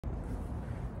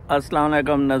अस्सलाम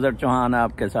वालेकुम, नज़र चौहान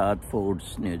आपके साथ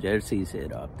फोर्ट्स न्यू जर्सी से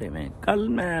राब्ते में। कल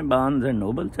मैं बार्न्स एंड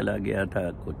नोबल चला गया था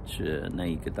कुछ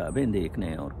नई किताबें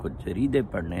देखने और कुछ जरीदे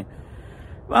पढ़ने।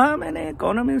 वहाँ मैंने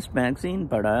इकोनॉमिस्ट मैगज़ीन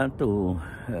पढ़ा तो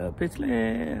पिछले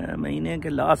महीने के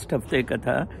लास्ट हफ्ते का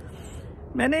था।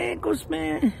 मैंने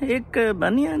उसमें एक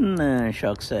बनियन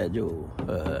शख्स है जो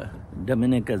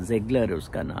डोमिनिक ज़िगलर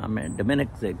उसका नाम है, डोमिनिक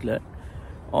ज़िगलर,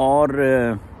 और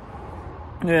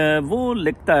वो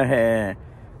लिखता है,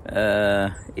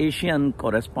 एशियन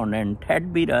कॉरेस्पोंडेंट हेड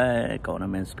भी रहा है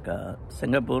इकोनॉमिस्ट का,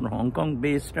 सिंगापुर हांगकांग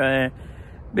बेस्ड रहा है,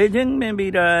 बीजिंग में भी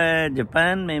रहा है,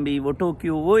 जापान में भी, वो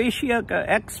टोक्यो, वो एशिया का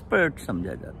एक्सपर्ट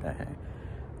समझा जाता है।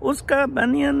 उसका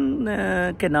बनियन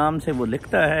के नाम से वो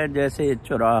लिखता है, जैसे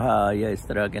चौराहा या इस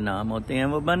तरह के नाम होते हैं,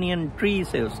 वो बनियन ट्री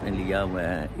से उसने लिया हुआ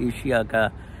है एशिया का,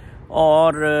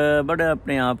 और बड़े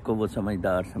अपने आप को वो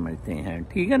समझदार समझते हैं,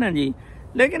 ठीक है ना जी।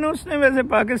 लेकिन उसने वैसे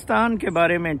पाकिस्तान के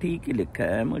बारे में ठीक ही लिखा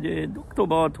है। मुझे दुख तो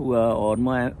बहुत हुआ और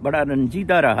मैं बड़ा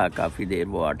रंजीदा रहा काफ़ी देर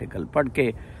वो आर्टिकल पढ़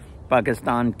के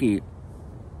पाकिस्तान की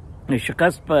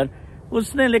शिकस्त पर।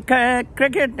 उसने लिखा है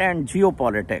क्रिकेट एंड जियो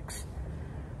पॉलिटिक्स।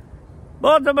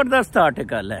 बहुत ज़बरदस्त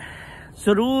आर्टिकल है,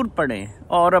 ज़रूर पढ़ें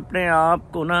और अपने आप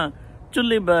को ना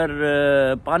चुल्ली पर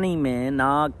पानी में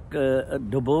नाक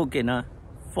डुबो के ना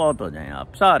फौत हो जाएं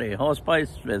आप सारे। हॉस्पाइस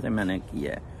वैसे मैंने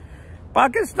किया है।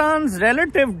 Pakistan's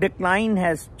relative decline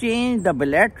has changed the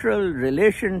bilateral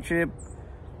relationship,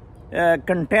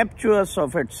 contemptuous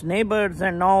of its neighbors,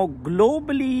 and now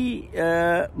globally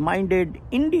minded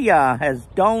India has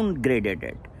downgraded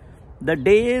it. The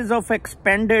days of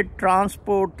expanded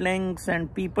transport links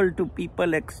and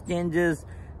people-to-people exchanges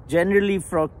generally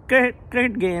for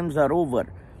cricket games are over.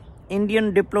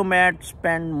 Indian diplomats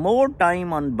spend more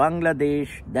time on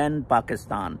Bangladesh than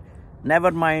Pakistan.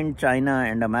 Never mind China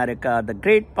and America, the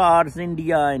great powers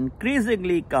India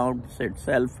increasingly counts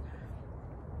itself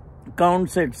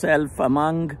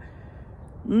among.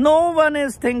 No one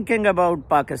is thinking about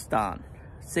Pakistan,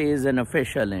 says an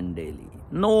official in Delhi.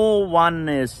 No one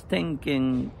is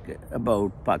thinking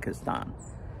about Pakistan,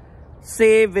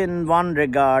 save in one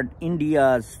regard,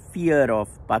 India's fear of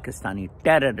Pakistani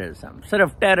terrorism.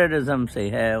 सिर्फ terrorism से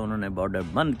है, उन्होंने border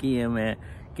बंद किए हुए हैं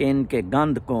कि इनके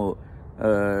गंद को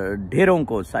ढेरों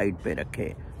को साइड पे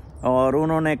रखे। और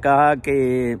उन्होंने कहा कि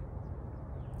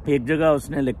एक जगह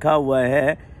उसने लिखा हुआ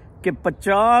है कि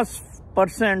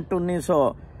 50%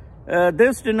 1900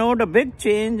 this denote a big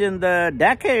change in the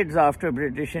decades after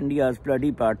British India's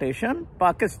bloody partition.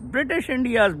 British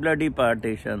India's bloody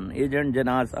partition, agent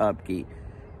जना साहब की,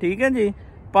 ठीक है जी।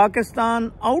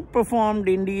 Pakistan outperformed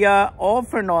India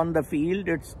off and on the field.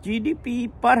 Its GDP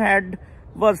per head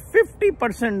was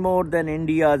 50% more than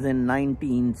India's in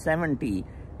 1970.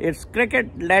 Its cricket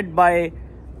led by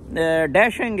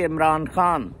dashing Imran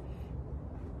Khan.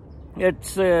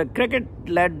 Its cricket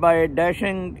led by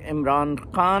dashing Imran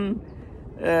Khan,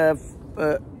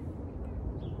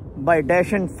 by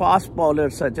dashing fast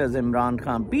bowlers such as Imran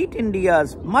Khan, beat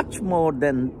India's much more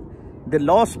than they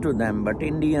lost to them. But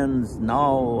Indians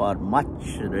now are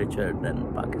much richer than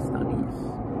Pakistanis.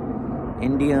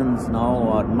 Indians now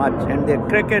are much, and their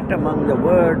cricket among the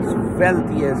world's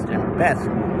wealthiest and best,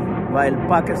 while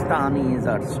Pakistanis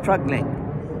are struggling.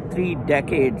 3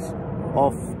 decades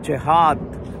of jihad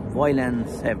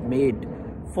violence have made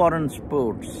foreign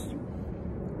sports.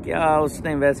 क्या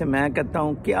उसने, वैसे मैं कहता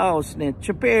हूँ, क्या उसने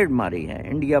चपेट मारी है।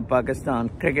 India Pakistan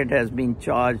cricket has been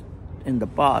charged in the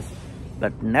past,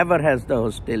 but never has the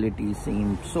hostility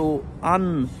seemed so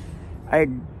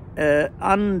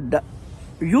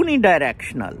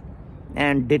unidirectional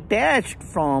and detached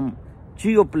from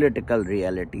geopolitical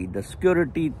reality. The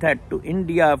security threat to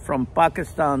India from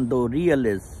Pakistan, though real,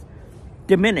 is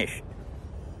diminished.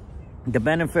 The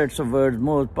benefits of world's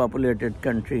most populated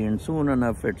country, and soon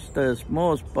enough its third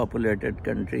most populated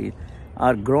country,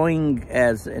 are growing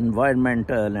as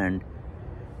environmental and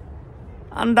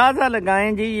अंदाज़ा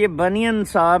लगाएं जी ये बनियन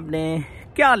साहब ने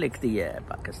क्या लिख दिया है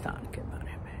पाकिस्तान के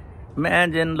बारे में।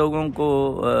 मैं जिन लोगों को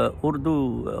उर्दू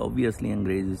ऑब्वियसली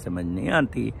अंग्रेज़ी समझ नहीं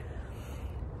आती,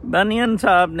 बनियन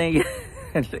साहब ने ये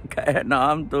लिखा है।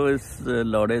 नाम तो इस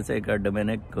लौड़े से का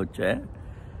डोमिनिक कुछ है,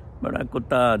 बड़ा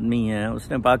कुत्ता आदमी है,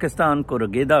 उसने पाकिस्तान को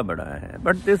रगेदा बढ़ाया है।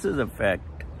 But this is a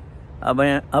fact.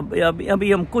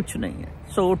 अभी हम कुछ नहीं है।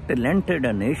 सो टैलेंटेड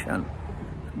अ नेशन,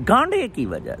 गांडे की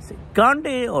वजह से,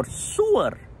 गांडे और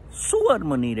सुअर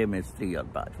मुनीर मिस्त्री और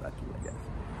बाजवा की वजह से।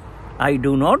 I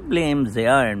do not blame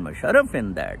Zia and Musharraf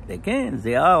in that. देखें,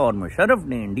 ज़िया और मुशर्रफ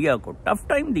ने इंडिया को टफ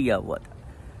टाइम दिया हुआ था।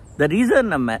 द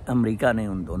रीज़न अमेरिका ने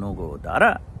उन दोनों को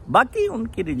उतारा। बाकी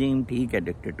उनकी रिजीम ठीक है,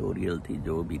 डिक्टेटोरियल थी,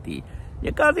 जो भी थी,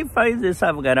 ये काजी फाइज ईसा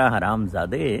वगैरह हराम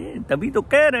ज़ादे तभी तो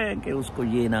कह रहे हैं कि उसको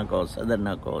ये ना कहो, सदर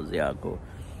ना कहो, ज़िया को।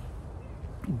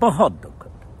 बहुत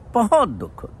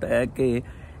दुख होता है कि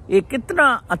एक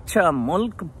इतना अच्छा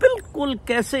मुल्क बिल्कुल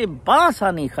कैसे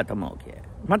बासानी ख़त्म हो गया है।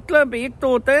 मतलब एक तो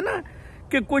होता है ना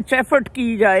कि कुछ एफर्ट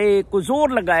की जाए, कुछ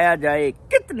जोर लगाया जाए,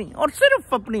 कितनी, और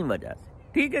सिर्फ अपनी वजह से।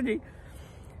 ठीक है जी।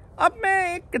 अब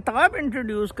मैं एक किताब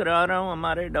इंट्रोड्यूस करा रहा हूँ।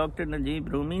 हमारे डॉक्टर नजीब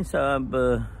रूमी साहब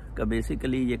का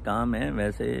बेसिकली ये काम है।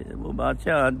 वैसे वो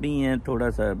बादशाह आदमी हैं, थोड़ा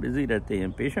सा बिजी रहते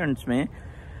हैं पेशेंट्स में।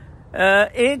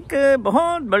 एक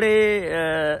बहुत बड़े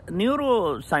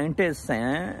न्यूरो साइंटिस्ट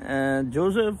हैं,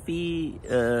 जोसेफ ई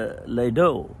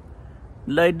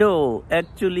लाइडो।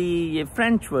 एक्चुअली ये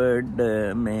फ्रेंच वर्ड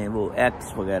में वो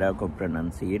एक्स वगैरह को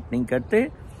प्रोनाउंसिएट नहीं करते।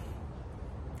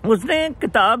 उसने एक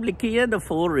किताब लिखी है द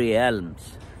 4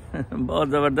 रियल्म्स बहुत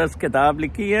ज़बरदस्त किताब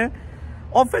लिखी है,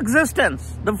 of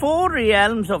existence, the 4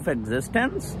 रियल्म्स of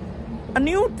existence, a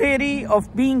new theory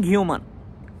of being human.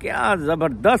 क्या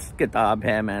ज़बरदस्त किताब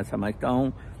है, मैं समझता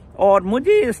हूँ। और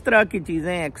मुझे इस तरह की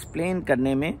चीज़ें एक्सप्लेन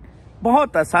करने में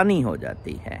बहुत आसानी हो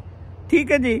जाती है।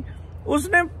 ठीक है जी।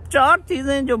 उसने 4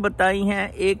 चीज़ें जो बताई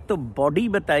हैं, एक तो बॉडी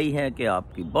बताई है कि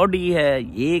आपकी बॉडी है,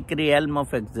 ये एक रियल्म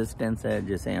ऑफ एग्जिस्टेंस है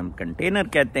जिसे हम कंटेनर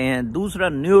कहते हैं। दूसरा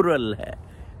न्यूरल है,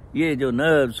 ये जो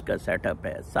नर्व्स का सेटअप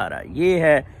है सारा ये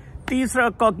है। तीसरा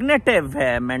कॉग्निटिव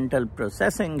है, मेंटल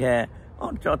प्रोसेसिंग है।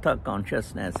 और चौथा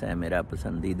कॉन्शियसनेस है, मेरा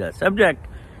पसंदीदा सब्जेक्ट।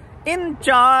 इन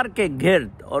 4 के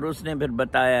गिर्द, और उसने फिर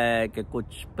बताया है कि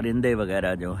कुछ परिंदे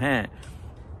वगैरह जो हैं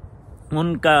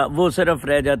उनका वो सिर्फ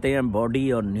रह जाते हैं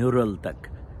बॉडी और न्यूरल तक,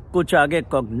 कुछ आगे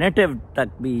कॉग्निटिव तक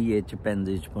भी ये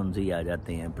चिंपैंजी आ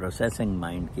जाते हैं, प्रोसेसिंग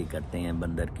माइंड की करते हैं,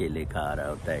 बंदर के लेखा आ रहा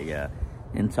होता है या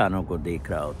इंसानों को देख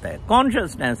रहा होता है।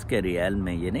 कॉन्शियसनेस के रियल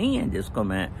में ये नहीं है, जिसको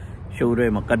मैं शऊर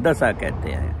मुक़द्दसा कहते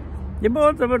हैं। ये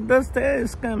बहुत ज़बरदस्त है।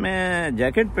 इसका मैं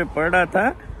जैकेट पे पढ़ रहा था,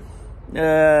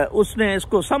 उसने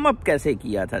इसको सम अप कैसे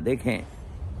किया था, देखें।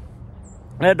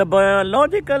 The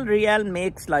biological realm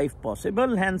makes life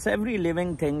possible, hence every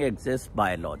living thing exists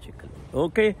biologically.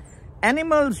 Okay?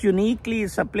 Animals uniquely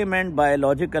supplement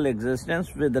biological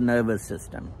existence with the nervous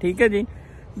system. ठीक है जी?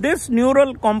 This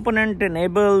neural component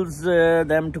enables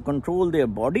them to control their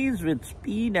bodies with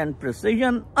speed and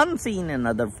precision unseen in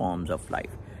other forms of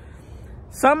life.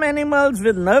 Some animals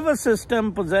with nervous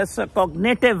system possess a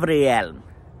cognitive realm.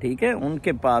 ठीक है?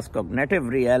 उनके पास cognitive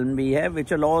realm भी है,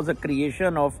 which allows a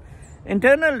creation of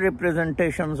internal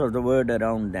representations of the world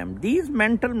around them. These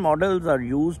mental models are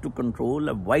used to control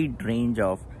a wide range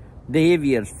of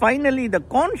behaviors. Finally, the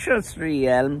conscious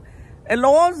realm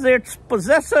allows its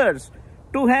possessors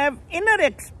to have inner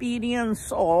experience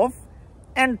of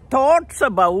and thoughts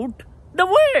about the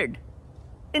world.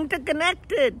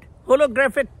 Interconnected,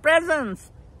 holographic presence,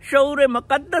 शऊर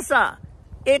मुक़द्दसा,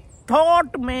 एक thought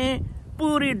में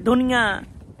पूरी दुनिया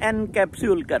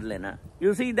एनकैप्सूल कर लेना।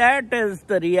 You see, that is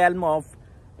the realm of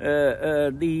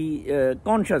the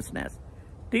consciousness.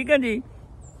 ठीक है जी।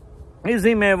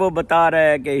 इसी में वो बता रहा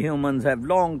है कि humans have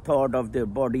long thought of their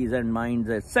bodies and minds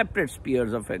as separate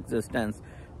spheres of existence.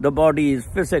 The body is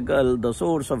physical, the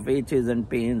source of aches and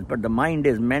pains, but the mind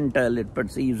is mental. It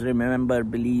perceives, remember,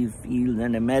 believes, feels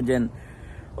and imagine.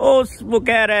 वो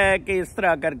कह रहा है कि इस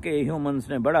तरह करके humans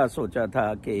ने बड़ा सोचा था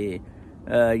कि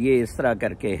ये इस तरह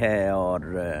करके है। और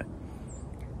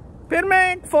फिर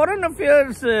मैं एक फॉरेन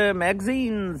अफेयर्स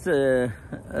मैगजीन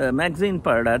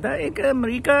पढ़ रहा था। एक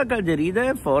अमेरिका का जरीदा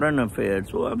है फॉरेन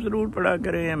अफेयर्स, वो आप ज़रूर पढ़ा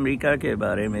करें अमेरिका के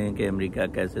बारे में कि अमेरिका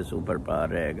कैसे सुपर पावर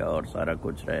रहेगा और सारा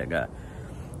कुछ रहेगा।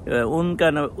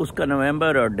 उसका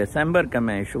नवंबर और दिसंबर का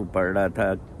मैं इशू पढ़ रहा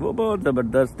था, वो बहुत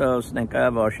ज़बरदस्त था। उसने कहा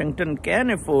Washington can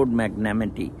afford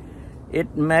magnanimity, it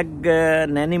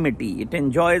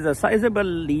enjoys a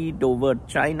sizable lead over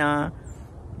China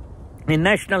in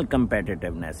national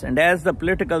competitiveness. And as the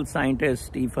political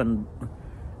scientist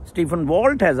Stephen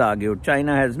Walt has argued,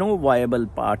 China has no viable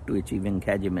path to achieving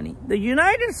hegemony. The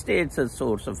United States is a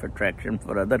source of attraction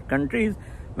for other countries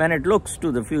when it looks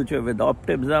to the future with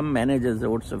optimism, manages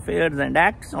its affairs, and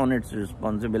acts on its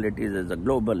responsibilities as a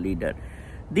global leader.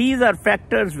 These are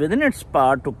factors within its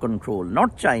power to control,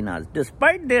 not China's.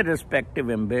 Despite their respective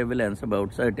ambivalence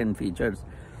about certain features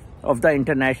of the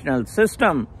international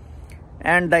system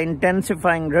and the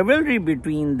intensifying rivalry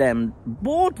between them,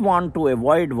 both want to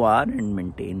avoid war and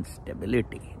maintain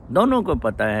stability. दोनों को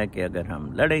पता है कि अगर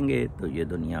हम लड़ेंगे तो ये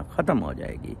दुनिया खत्म हो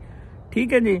जाएगी।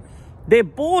 ठीक है जी। They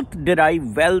both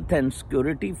derive wealth and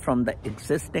security from the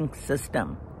existing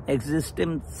system.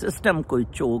 Existing system को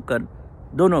छोड़कर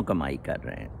दोनों कमाई कर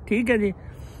रहे हैं। ठीक है जी।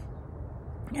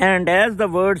 And as the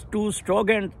world's two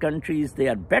strongest countries, they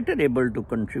are better able to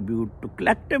contribute to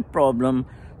collective problem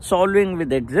solving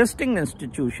with existing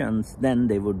institutions, then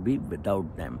they would be without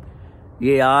them.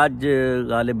 ये आज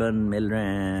गालिबन मिल रहे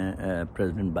हैं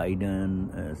प्रेसिडेंट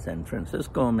बाइडन सैन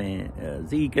फ्रांसिस्को में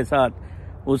जी के साथ,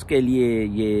 उसके लिए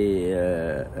ये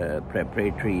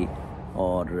प्रेपरेटरी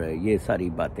और ये सारी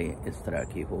बातें इस तरह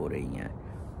की हो रही हैं।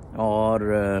 और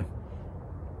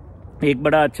एक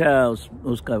बड़ा अच्छा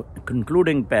उसका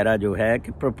कंक्लूडिंग पैरा जो है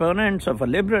कि proponents of a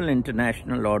liberal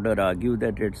international order argue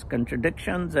that its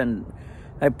contradictions and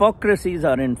hypocrisies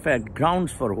are in fact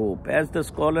grounds for hope. As the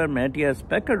scholar Matthias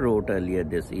Becker wrote earlier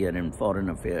this year in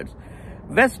Foreign Affairs,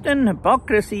 Western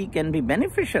hypocrisy can be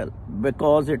beneficial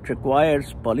because it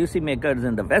requires policymakers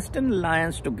in the Western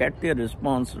alliance to get their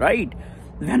response right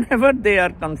whenever they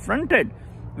are confronted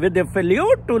with the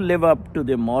failure to live up to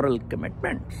their moral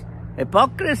commitments.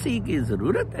 Hypocrisy की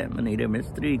ज़रूरत है मनीर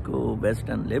मिस्त्री को,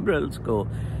 western liberals को,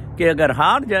 कि अगर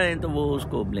हार जाएं तो वो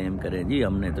उसको ब्लेम करें, जी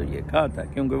हमने तो ये कहा था,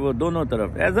 क्योंकि वो दोनों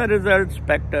तरफ। As a result,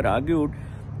 Spectre argued,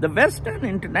 the western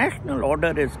international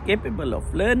order is capable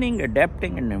of learning,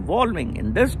 adapting and evolving.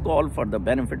 In this call for the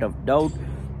benefit of doubt,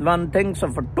 one thinks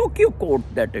of a Tokyo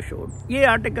court that assured. ये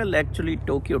article actually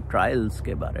Tokyo trials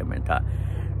के बारे में था।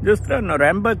 जिस तरह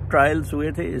नोरेम्बर्ग trials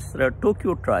हुए थे, इस तरह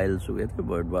टोक्यो ट्रायल्स हुए थे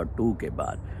वर्ल्ड वॉर 2 के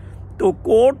बाद। तो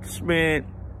कोर्ट्स में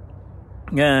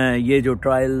ये जो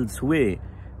ट्रायल्स हुए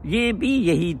ये भी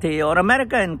यही थे, और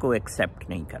अमेरिका इनको एक्सेप्ट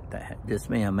नहीं करता है,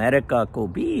 जिसमें अमेरिका को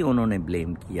भी उन्होंने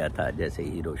ब्लेम किया था, जैसे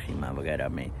हिरोशिमा वगैरह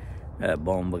में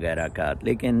बॉम्ब वगैरह का।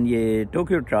 लेकिन ये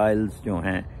टोक्यो ट्रायल्स जो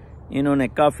हैं इन्होंने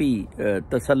काफ़ी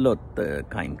तसल्लुत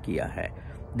कायम किया है।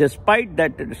 Despite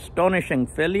that astonishing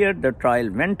failure, the trial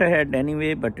went ahead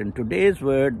anyway, but in today's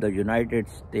world, the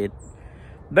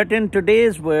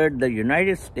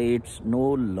United States no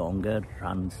longer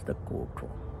runs the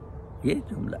courtroom. ये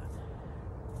जुमला,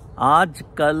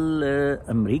 आजकल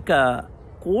अमेरिका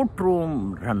कोर्ट रूम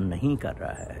रन नहीं कर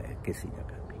रहा है किसी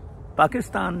जगह भी।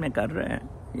 पाकिस्तान में कर रहे हैं,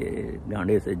 ये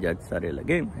गांडे से जज सारे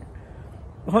लगे हुए हैं,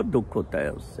 बहुत दुख होता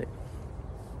है उससे।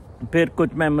 फिर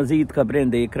कुछ मैं मज़ीद खबरें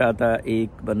देख रहा था, एक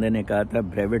बंदे ने कहा था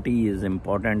brevity is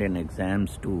important in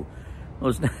exams to.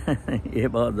 उसने ये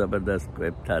बहुत ज़बरदस्त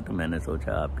क्लिप था, तो मैंने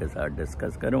सोचा आपके साथ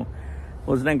डिस्कस करूं।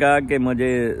 उसने कहा कि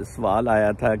मुझे सवाल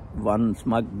आया था वन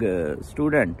स्मग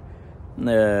स्टूडेंट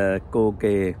को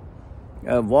कि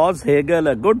was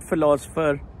Hegel a good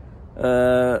philosopher.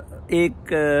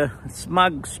 एक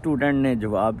स्मग स्टूडेंट ने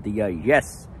जवाब दिया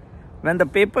yes. When the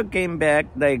paper came back,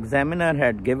 the examiner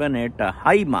had given it a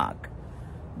high mark,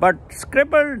 but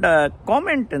scribbled a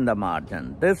comment in the margin.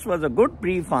 This was a good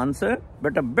brief answer,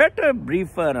 but a better,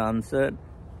 briefer answer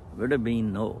would have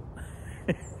been no.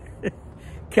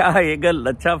 क्या Hegel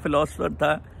अच्छा philosopher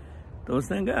था? तो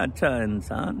उसने कहा अच्छा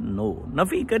इंसान no.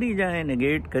 नफ़ी करी जाए,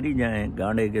 नेगेट करी जाए,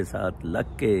 गांडे के साथ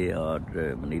लग के और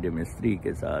मनीर मिस्त्री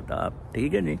के साथ आप,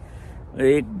 ठीक है जी।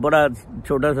 एक बड़ा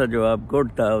छोटा सा जवाब गुड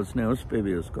था, उसने उस पे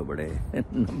भी उसको बड़े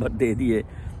नंबर दे दिए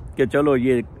कि चलो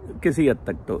ये किसी हद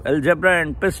तक तो। अलजेब्रा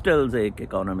एंड पिस्टल्स एक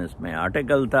इकोनॉमिस्ट में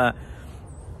आर्टिकल था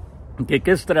कि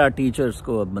किस तरह टीचर्स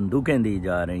को अब बंदूकें दी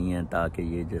जा रही हैं ताकि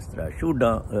ये जिस तरह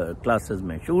क्लासेस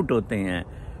में शूट होते हैं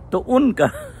तो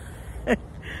उनका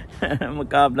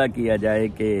मुकाबला किया जाए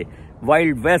कि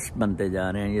वाइल्ड वेस्ट बनते जा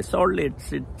रहे हैं। ये सॉल्ट लेक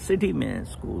सिटी में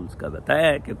स्कूल्स का बताया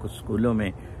है कि कुछ स्कूलों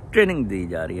में ट्रेनिंग दी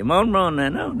जा रही है। मौन है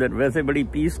ना उधर, वैसे बड़ी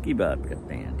पीस की बात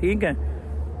करते हैं, ठीक है।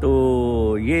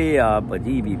 तो ये आप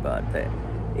अजीब ही बात है।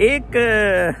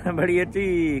 एक बड़ी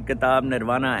अच्छी किताब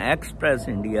निर्वाणा एक्सप्रेस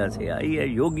इंडिया से आई है,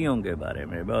 योगियों के बारे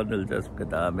में, बहुत दिलचस्प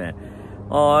किताब है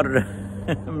और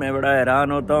मैं बड़ा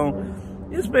हैरान होता हूँ।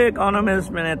 इस पे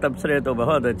इकोनॉमिस्ट मैंने तबसरे तो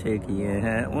बहुत अच्छे किए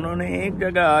हैं। उन्होंने एक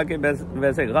जगह आके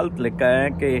वैसे गलत लिखा है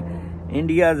कि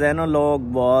India's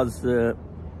analogue was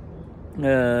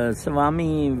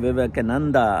Swami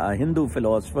Vivekananda, a Hindu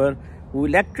philosopher who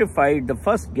electrified the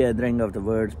first gathering of the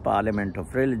world's Parliament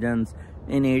of Religions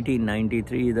in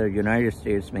 1893, the United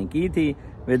States में की थी,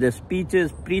 with the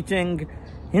speeches preaching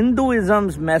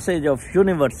Hinduism's message of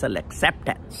universal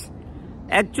acceptance.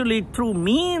 Actually, through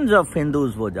means of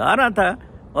Hindus वो जा रहा था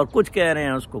और कुछ कह रहे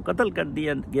हैं उसको कत्ल कर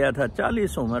दिया गया था।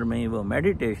 40 उम्र में ही वो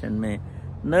मेडिटेशन में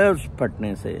नर्व्स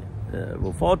फटने से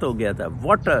वो फौत हो गया था।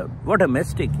 what a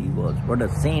mystic he was, what a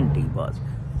saint he was,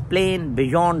 plain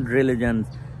beyond religion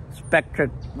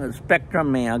spectrum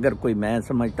में अगर कोई मैं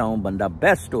समझता हूँ बंदा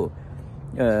बेस्ट हो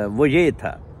वो ये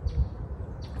था।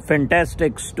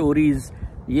 फैंटास्टिक स्टोरीज,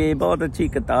 ये बहुत अच्छी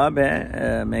किताब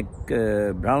है, मैक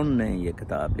ब्राउन ने ये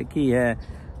किताब लिखी है।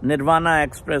 Nirvana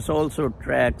express also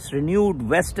tracks renewed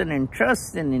Western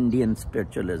interest in Indian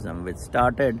spiritualism, which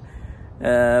started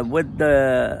with the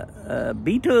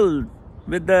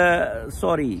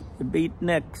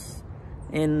beatniks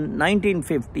in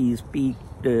 1950s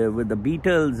peaked with the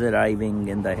Beatles arriving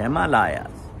in the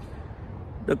Himalayas.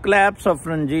 The collapse of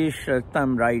Ranjish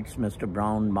Rastam, writes Mr.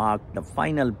 Brown, marked the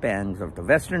final pangs of the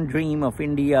Western dream of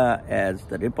India as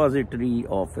the repository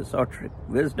of esoteric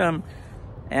wisdom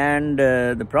and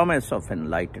the promise of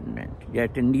enlightenment.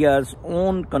 Yet India's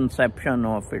own conception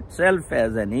of itself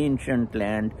as an ancient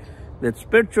land with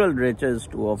spiritual riches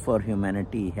to offer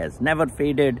humanity has never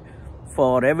faded.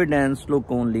 For evidence, look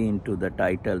only into the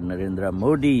title Narendra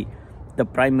Modi, the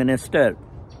Prime Minister.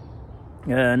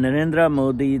 Narendra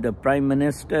Modi, the Prime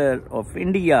Minister of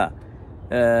India,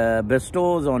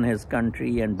 bestows on his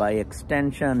country and by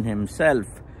extension himself,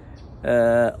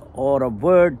 or a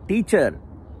word teacher.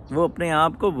 वो अपने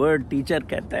आप को word teacher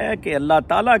कहता है कि अल्लाह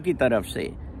ताला की तरफ से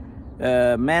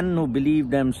men who believe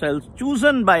themselves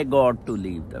chosen by God to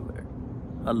leave the world.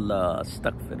 अल्लाह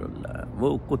अस्तगफिरुल्लाह,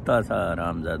 वो कुत्ता सा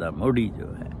रामज़ादा मोदी जो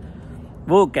है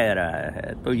वो कह रहा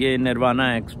है। तो ये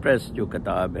निर्वाणा एक्सप्रेस जो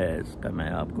किताब है इसका मैं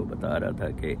आपको बता रहा था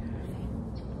कि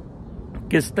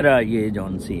किस तरह ये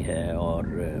जौनसी है। और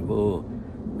वो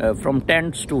फ्रॉम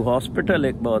टेंट्स टू हॉस्पिटल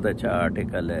एक बहुत अच्छा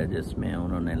आर्टिकल है जिसमें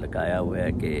उन्होंने लगाया हुआ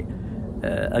है कि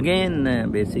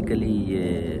अगेन बेसिकली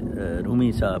ये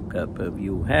रूमी साहब का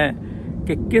व्यू है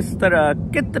कि किस तरह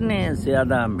कितने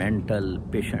ज़्यादा mental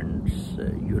patients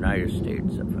United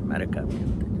states of America में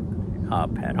होते।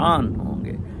 आप हैरान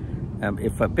होंगे।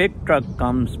 If a big truck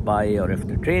comes by or if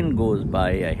the train goes by,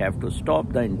 I have to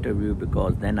stop the interview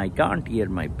because then I can't hear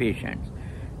my patients.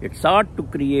 It's hard to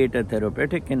create a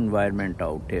therapeutic environment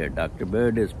out here. Dr.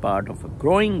 Bird is part of a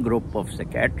growing group of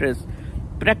psychiatrists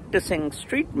practicing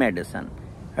street medicine.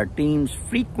 Her teams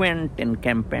frequent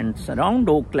encampments around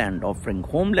Oakland offering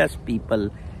homeless people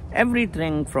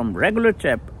everything from regular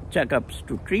checkups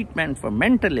to treatment for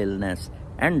mental illness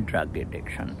and drug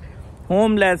addiction.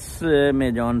 Homeless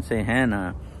में जौन से है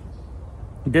ना,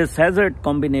 this hazard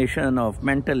combination of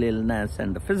mental illness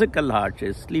and the physical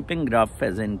hardships, sleeping rough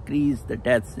has increased the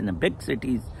deaths in the big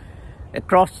cities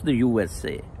across the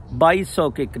USA. 2200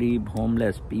 के करीब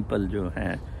homeless people जो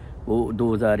हैं वो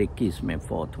 2021 में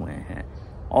फौत हुए हैं।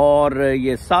 और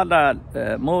ये साला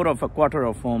more of a quarter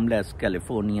of homeless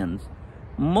Californians,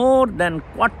 more than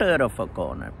quarter of a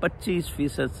corner,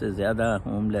 25% से ज़्यादा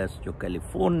homeless जो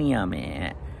कैलिफोर्निया में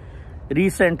हैं,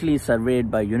 recently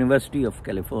surveyed by University of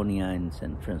California in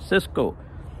San Francisco,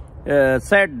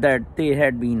 said that they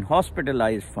had been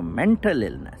hospitalized for mental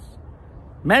illness.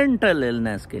 Mental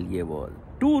illness के लिए वो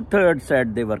 2/3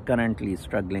 said they were currently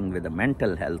struggling with a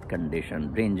mental health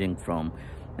condition ranging from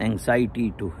anxiety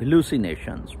to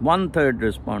hallucinations. 1/3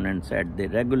 respondents said they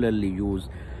regularly use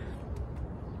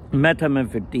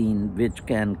methamphetamine, which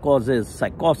can causes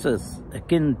psychosis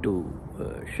akin to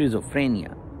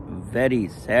schizophrenia. Very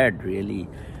sad really.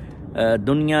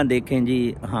 दुनिया देखें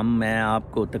जी, मैं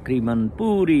आपको तकरीबन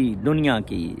पूरी दुनिया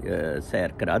की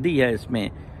सैर करा दी है इसमें।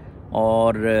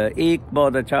 और एक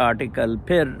बहुत अच्छा आर्टिकल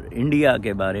फिर इंडिया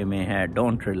के बारे में है,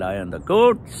 don't rely on the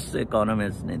courts,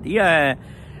 economist ने दिया है,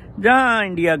 जहां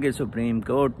इंडिया के सुप्रीम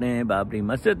कोर्ट ने बाबरी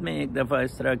मस्जिद में एक दफ़ा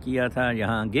इस तरह किया था,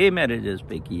 यहाँ गे मैरिजेस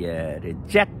पे किया है,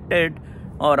 रिजेक्टेड,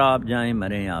 और आप जाएं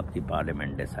मरें, आपकी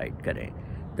पार्लियामेंट डिसाइड करें।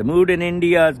 The mood in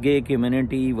India's gay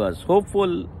community was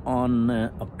hopeful on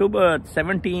October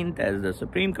 17th as the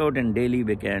Supreme Court in Delhi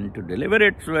began to deliver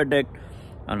its verdict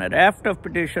on a raft of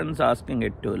petitions asking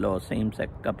it to allow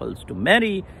same-sex couples to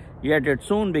marry. Yet it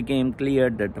soon became clear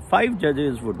that the 5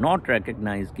 judges would not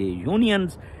recognize gay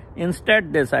unions.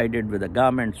 Instead, decided with the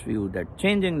government's view that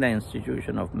changing the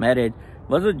institution of marriage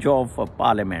was a job for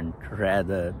Parliament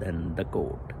rather than the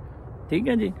court. ठीक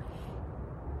है जी।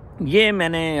 ये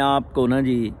मैंने आपको ना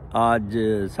जी आज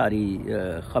सारी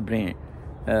ख़बरें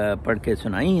पढ़ के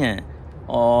सुनाई हैं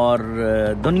और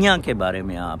दुनिया के बारे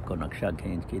में आपको नक्शा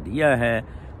खींच के दिया है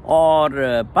और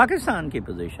पाकिस्तान की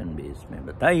पोजीशन भी इसमें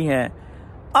बताई है।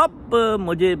 अब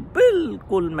मुझे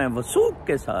बिल्कुल मैं वसूख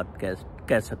के साथ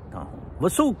कह सकता हूँ,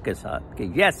 वसूख के साथ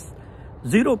कि यस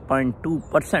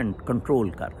 0.2%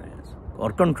 कंट्रोल कर रहे हैं,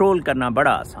 और कंट्रोल करना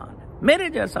बड़ा आसान है। मेरे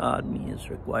जैसा आदमी is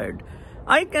required,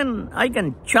 I can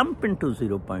jump into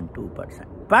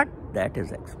 0.2%, but that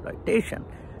is exploitation.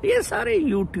 ये सारे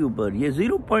यूट्यूबर ये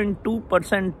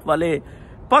 0.2% वाले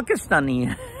पाकिस्तानी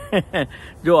हैं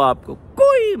जो आपको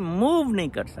कोई मूव नहीं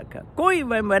कर सका। कोई,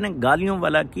 मैंने गालियों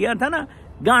वाला किया था ना,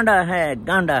 गांडा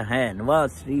है, नवाज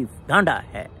शरीफ गांडा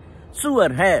है,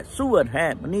 सुअर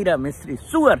है, मुनीरा मिस्त्री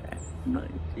सुअर है।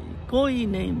 नहीं, कोई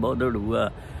नहीं बॉदर्ड हुआ।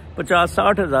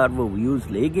 50-60 हजार वो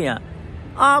व्यूज ले गया।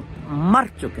 आप मर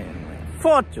चुके हैं,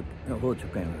 हो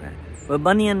चुके हैं। वो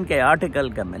बनियन के आर्टिकल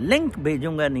का मैं लिंक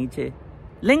भेजूंगा, नीचे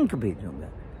लिंक भेजूंगा।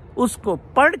 उसको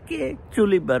पढ़ के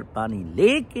चूल्हे पर पानी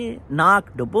लेके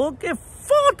नाक डुबो के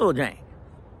फौत हो जाएं,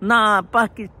 ना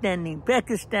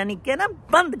पाकिस्तानी कहना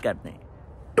बंद कर दें।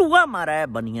 टुआ मारा है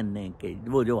बनियन ने कि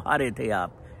वो जो हारे थे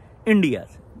आप इंडिया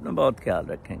से। बहुत ख्याल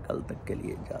रखें, कल तक के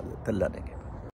लिए इजाजत, अल्लाह ने।